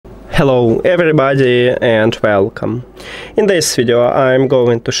Hello everybody and welcome. In this video I'm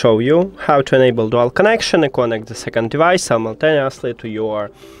going to show you how to enable dual connection and connect the second device simultaneously to your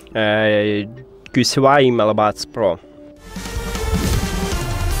QCY MeloBuds Pro.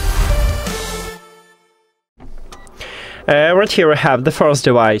 Right here we have the first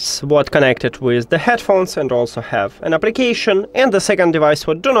device what connected with the headphones and also have an application, and the second device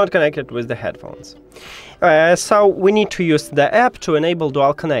what do not connect it with the headphones. So we need to use the app to enable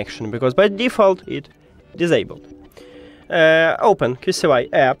dual connection, because by default it disabled. Open QCY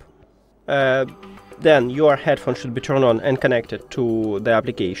app, then your headphone should be turned on and connected to the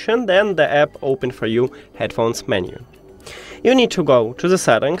application, then the app open for you headphones menu. You need to go to the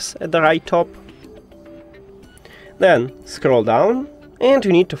settings at the right top, then scroll down and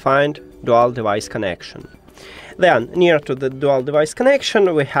you need to find dual device connection. Then near to the dual device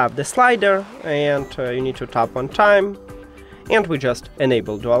connection we have the slider, and you need to tap one time and we just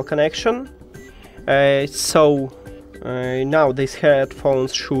enable dual connection. Now these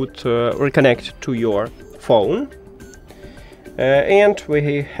headphones should reconnect to your phone, and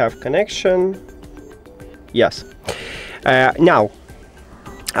we have connection. Yes. Now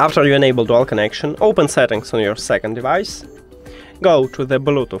after you enable dual connection, open settings on your second device, go to the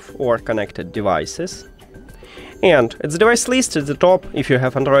Bluetooth or connected devices, and at the device list at the top, if you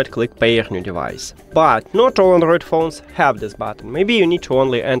have Android, click Pair New Device. But not all Android phones have this button. Maybe you need to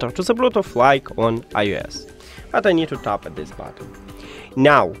only enter to the Bluetooth like on iOS. But I need to tap at this button.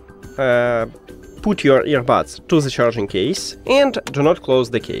 Now, put your earbuds to the charging case and do not close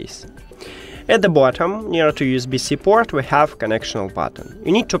the case. At the bottom, near to USB-C port, we have connectional button.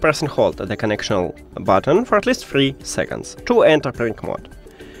 You need to press and hold the connectional button for at least 3 seconds to enter pairing mode.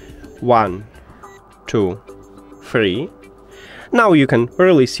 1, 2, 3. Now you can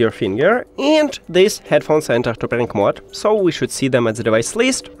release your finger and these headphones enter to pairing mode, so we should see them at the device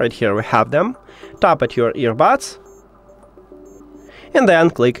list. Right here we have them. Tap at your earbuds and then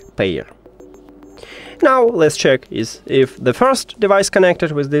click pair. Now let's check if the first device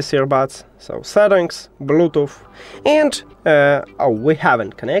connected with these earbuds, so settings, Bluetooth, and we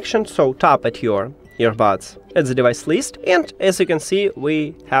haven't connection, so tap at your earbuds at the device list, and as you can see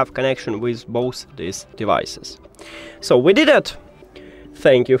we have connection with both these devices. So we did it!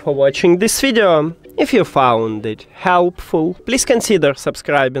 Thank you for watching this video. If you found it helpful, please consider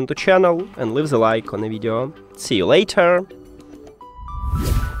subscribing to the channel and leave the like on the video. See you later!